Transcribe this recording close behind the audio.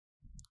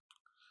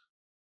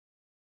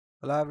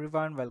Hello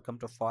everyone, welcome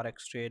to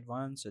Forex Trade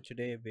One. So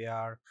today we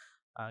are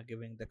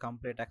giving the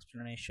complete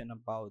explanation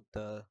about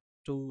the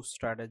two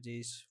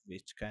strategies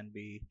which can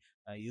be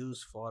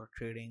used for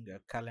trading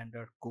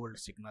calendar gold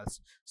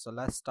signals. So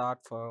let's start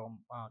from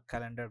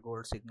calendar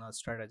gold signal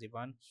strategy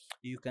one.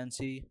 You can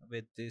see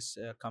with this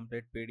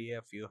complete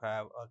PDF you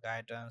have a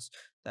guidance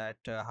that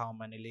how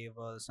many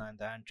levels and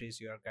the entries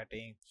you are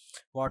getting,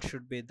 what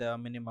should be the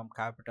minimum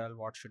capital,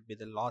 what should be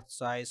the lot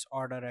size,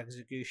 order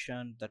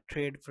execution, the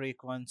trade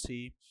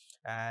frequency,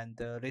 and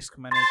the risk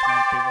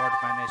management, reward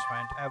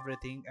management,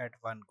 everything at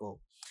one go.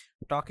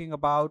 Talking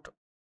about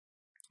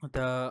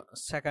the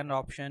second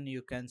option,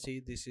 you can see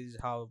this is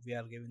how we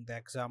are giving the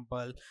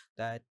example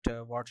that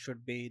what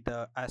should be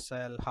the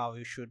SL, how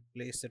you should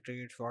place the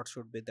trades, what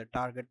should be the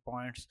target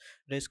points,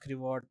 risk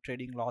reward,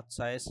 trading lot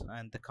size,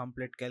 and the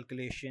complete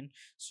calculation.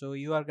 So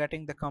you are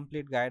getting the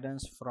complete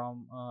guidance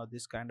from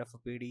this kind of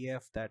a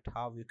PDF that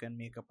how you can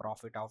make a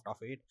profit out of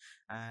it.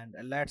 And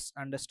let's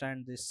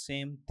understand this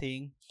same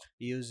thing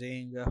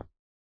using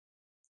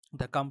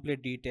the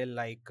complete detail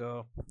like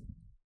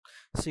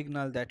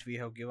signal that we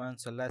have given.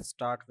 So let's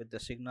start with the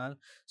signal.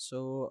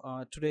 So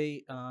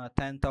today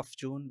 10th of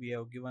June we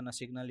have given a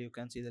signal. You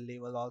can see the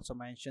level also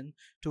mentioned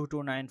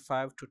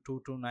 2295 to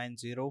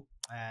 2290,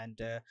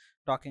 and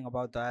talking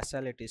about the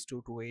SL, it is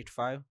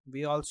 2285.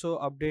 We also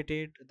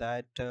updated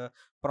that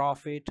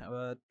profit,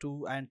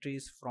 two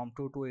entries from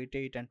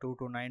 2288 and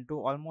 2292,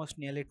 almost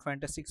nearly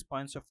 26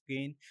 points of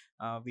gain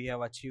we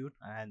have achieved,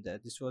 and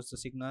this was the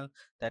signal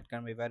that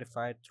can be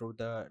verified through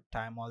the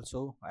time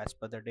also as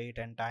per the date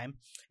and time.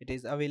 It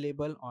is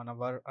available on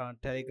our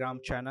Telegram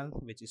channel,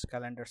 which is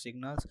calendar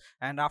signals,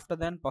 and after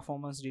then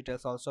performance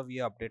details also we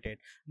updated.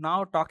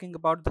 Now talking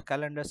about the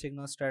calendar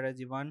signal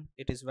strategy one,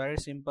 it is very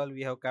simple.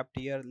 We have kept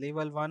here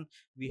level one,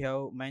 we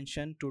have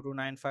mentioned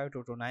 2295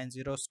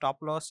 2290, stop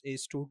loss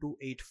is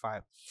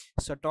 2285.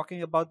 So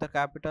talking about the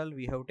capital,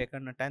 we have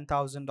taken a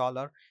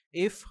 $10,000.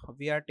 If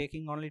we are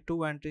taking only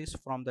two entries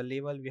from the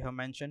level, we have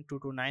mentioned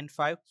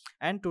 2295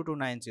 and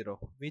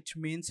 2290, which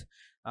means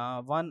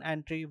one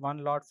entry,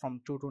 one lot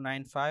from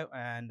 2295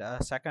 and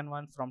a second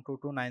one from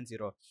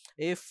 2290.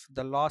 If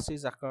the loss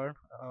is occurred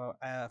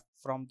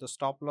from the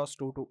stop loss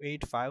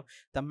 2285,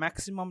 the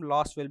maximum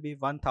loss will be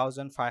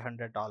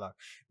 $1,500,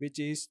 which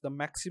is the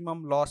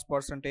maximum loss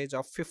percentage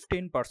of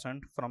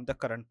 15% from the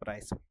current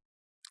price.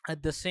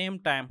 At the same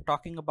time,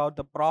 talking about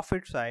the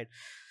profit side,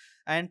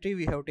 entry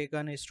we have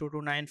taken is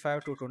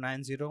 2295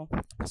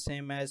 2290,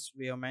 same as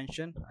we have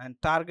mentioned, and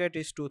target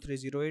is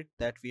 2308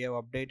 that we have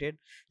updated.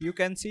 You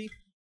can see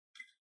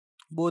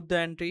both the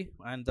entry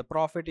and the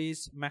profit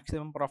is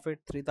maximum profit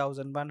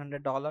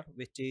 $3,100,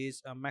 which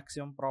is a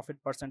maximum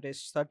profit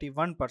percentage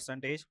 31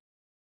 percentage.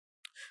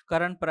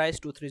 Current price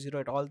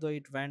 2308, although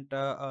it went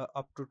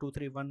up to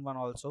 2311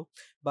 also,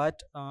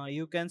 but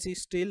you can see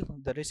still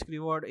the risk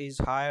reward is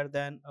higher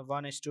than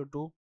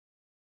 1:2,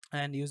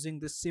 and using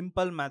this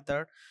simple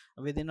method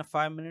within a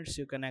 5 minutes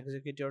you can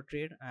execute your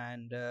trade,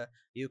 and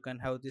you can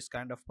have this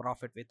kind of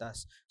profit with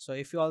us. So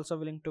if you're also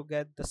willing to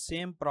get the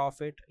same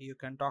profit, you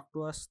can talk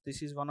to us.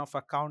 This is one of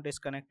account is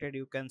connected.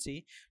 You can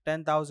see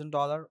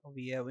 $10,000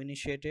 we have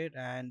initiated,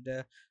 and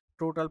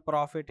total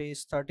profit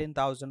is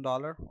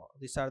 $13,000.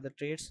 These are the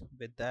trades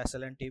with the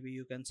SLNTV.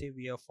 You can see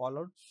we have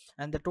followed,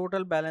 and the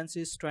total balance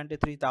is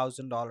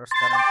 $23,000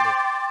 currently.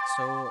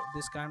 So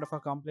this kind of a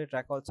complete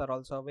records are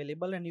also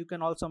available, and you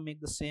can also make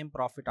the same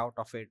profit out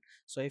of it.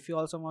 So if you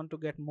also want to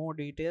get more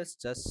details,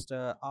 just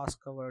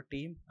ask our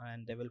team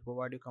and they will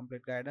provide you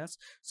complete guidance.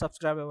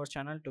 Subscribe our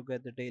channel to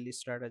get the daily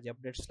strategy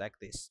updates like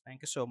this.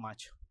 Thank you so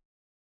much.